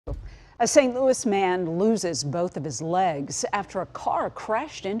A St. Louis man loses both of his legs after a car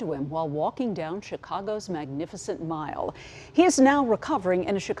crashed into him while walking down Chicago's Magnificent Mile. He is now recovering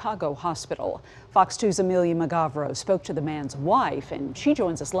in a Chicago hospital. Fox 2's Amelia Magavro spoke to the man's wife, and she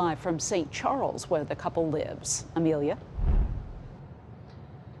joins us live from St. Charles, where the couple lives. Amelia?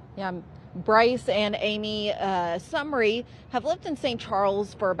 Yeah, Bryce and Amy Summery have lived in St.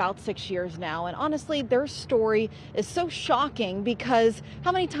 Charles for about 6 years now, and honestly, their story is so shocking because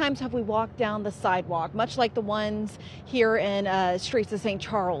how many times have we walked down the sidewalk, much like the ones here in streets of St.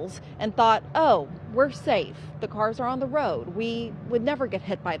 Charles, and thought, oh, we're safe, the cars are on the road, we would never get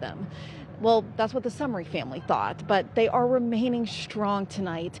hit by them. Well, that's what the Summery family thought, but they are remaining strong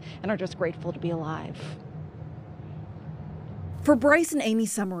tonight and are just grateful to be alive. For Bryce and Amy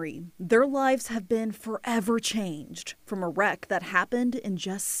Summery, their lives have been forever changed from a wreck that happened in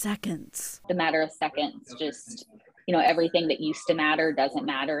just seconds. The matter of seconds, just, everything that used to matter doesn't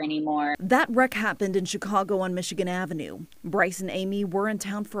matter anymore. That wreck happened in Chicago on Michigan Avenue. Bryce and Amy were in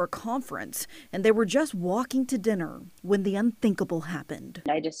town for a conference, and they were just walking to dinner when the unthinkable happened.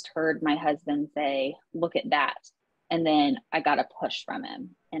 I just heard my husband say, "Look at that." And then I got a push from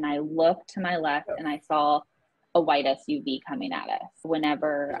him, and I looked to my left and I saw a white SUV coming at us.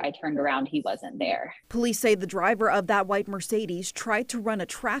 Whenever I turned around, he wasn't there. Police say the driver of that white Mercedes tried to run a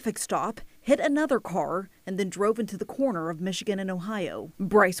traffic stop, hit another car, and then drove into the corner of Michigan and Ohio.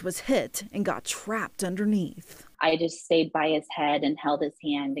 Bryce was hit and got trapped underneath. I just stayed by his head and held his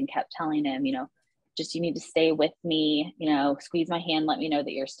hand and kept telling him, you need to stay with me, squeeze my hand, let me know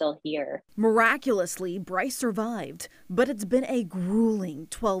that you're still here. Miraculously, Bryce survived, but it's been a grueling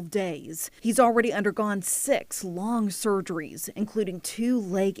 12 days. He's already undergone 6 long surgeries, including 2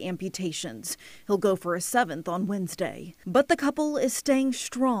 leg amputations. He'll go for a 7th on Wednesday. But the couple is staying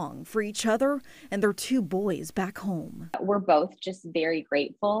strong for each other and their 2 boys back home. We're both just very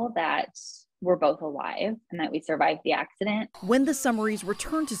grateful that we're both alive and that we survived the accident. When the Summerys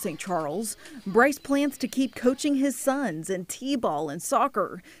return to St. Charles, Bryce plans to keep coaching his sons in t-ball and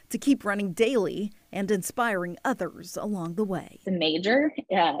soccer, to keep running daily and inspiring others along the way. It's a major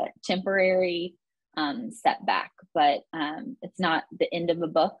temporary setback, but it's not the end of a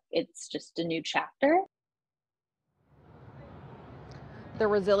book. It's just a new chapter. Their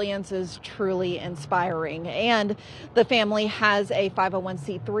resilience is truly inspiring, and the family has a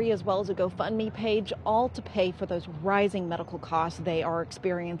 501c3 as well as a GoFundMe page, all to pay for those rising medical costs they are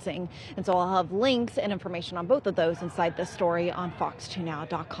experiencing. And so I'll have links and information on both of those inside this story on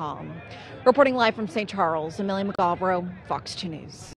fox2now.com. Reporting live from St. Charles, Amelia Magavro, Fox 2 News.